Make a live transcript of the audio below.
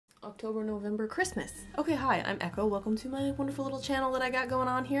October, November, Christmas. Okay, hi, I'm Echo. Welcome to my wonderful little channel that I got going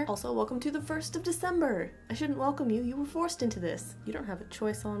on here. Also, welcome to the 1st of December. I shouldn't welcome you. You were forced into this. You don't have a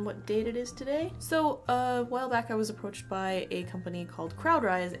choice on what date it is today. So, a while back I was approached by a company called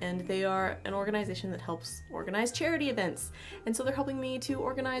CrowdRise, and they are an organization that helps organize charity events. And so they're helping me to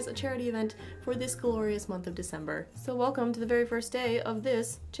organize a charity event for this glorious month of December. So welcome to the very first day of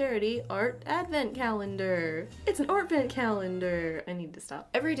this charity art advent calendar. It's an art advent calendar. I need to stop.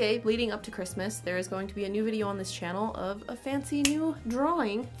 Every day leading up to Christmas, there is going to be a new video on this channel of a fancy new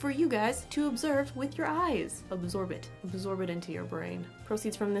drawing for you guys to observe with your eyes. Absorb it. Absorb it into your brain.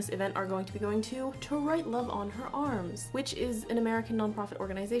 Proceeds from this event are going to be going to Write Love on Her Arms, which is an American nonprofit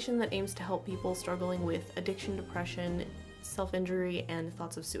organization that aims to help people struggling with addiction, depression, self-injury, and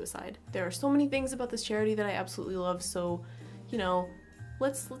thoughts of suicide. There are so many things about this charity that I absolutely love, so, you know,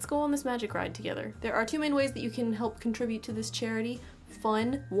 let's go on this magic ride together. There are two main ways that you can help contribute to this charity.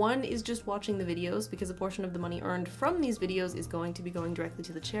 Fun. One is just watching the videos, because a portion of the money earned from these videos is going to be going directly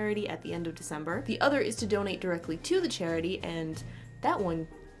to the charity at the end of December. The other is to donate directly to the charity, and that one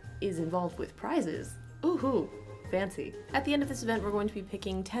is involved with prizes. Ooh-hoo. Fancy. At the end of this event, we're going to be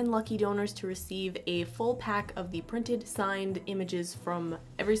picking 10 lucky donors to receive a full pack of the printed, signed images from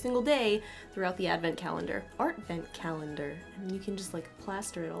every single day throughout the advent calendar. Artvent calendar. And you can just like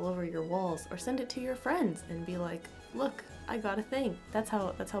plaster it all over your walls or send it to your friends and be like, look, I got a thing. That's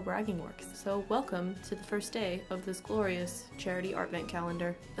how bragging works. So welcome to the first day of this glorious charity artvent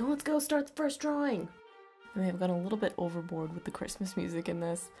calendar. And let's go start the first drawing. I may have gone a little bit overboard with the Christmas music in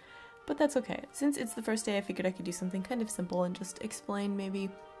this, but that's okay. Since it's the first day, I figured I could do something kind of simple and just explain maybe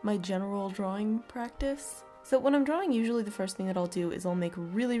my general drawing practice. So when I'm drawing, usually the first thing that I'll do is I'll make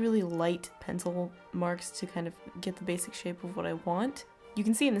really, really light pencil marks to kind of get the basic shape of what I want. You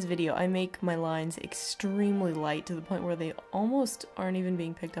can see in this video, I make my lines extremely light to the point where they almost aren't even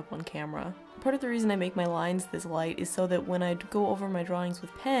being picked up on camera. Part of the reason I make my lines this light is so that when I go over my drawings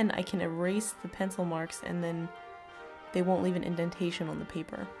with pen, I can erase the pencil marks and then they won't leave an indentation on the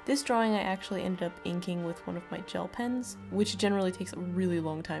paper. This drawing I actually ended up inking with one of my gel pens, which generally takes a really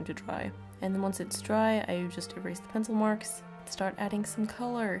long time to dry. And then once it's dry, I just erase the pencil marks, start adding some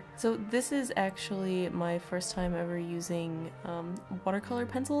color. So this is actually my first time ever using watercolor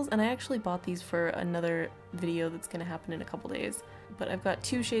pencils, and I actually bought these for another video that's gonna happen in a couple days. But I've got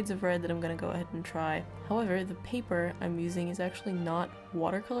 2 shades of red that I'm gonna go ahead and try. However, the paper I'm using is actually not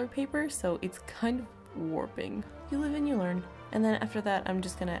watercolor paper, so it's kind of warping. You live and you learn. And then after that, I'm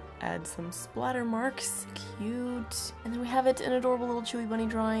just gonna add some splatter marks. Cute. And then we have it, an adorable little chewy bunny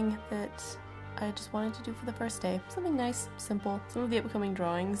drawing that I just wanted to do for the first day. Something nice, simple. Some of the upcoming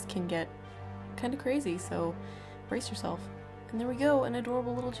drawings can get kind of crazy, so brace yourself. And there we go, an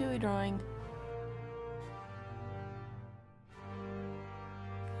adorable little chewy drawing.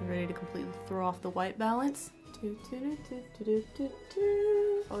 You ready to completely throw off the white balance?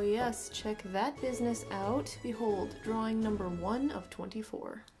 Oh yes, check that business out. Behold, drawing number 1 of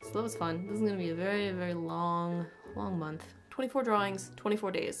 24. So that was fun. This is gonna be a very, very long month. 24 drawings,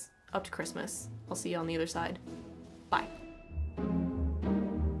 24 days, up to Christmas. I'll see you on the other side. Bye.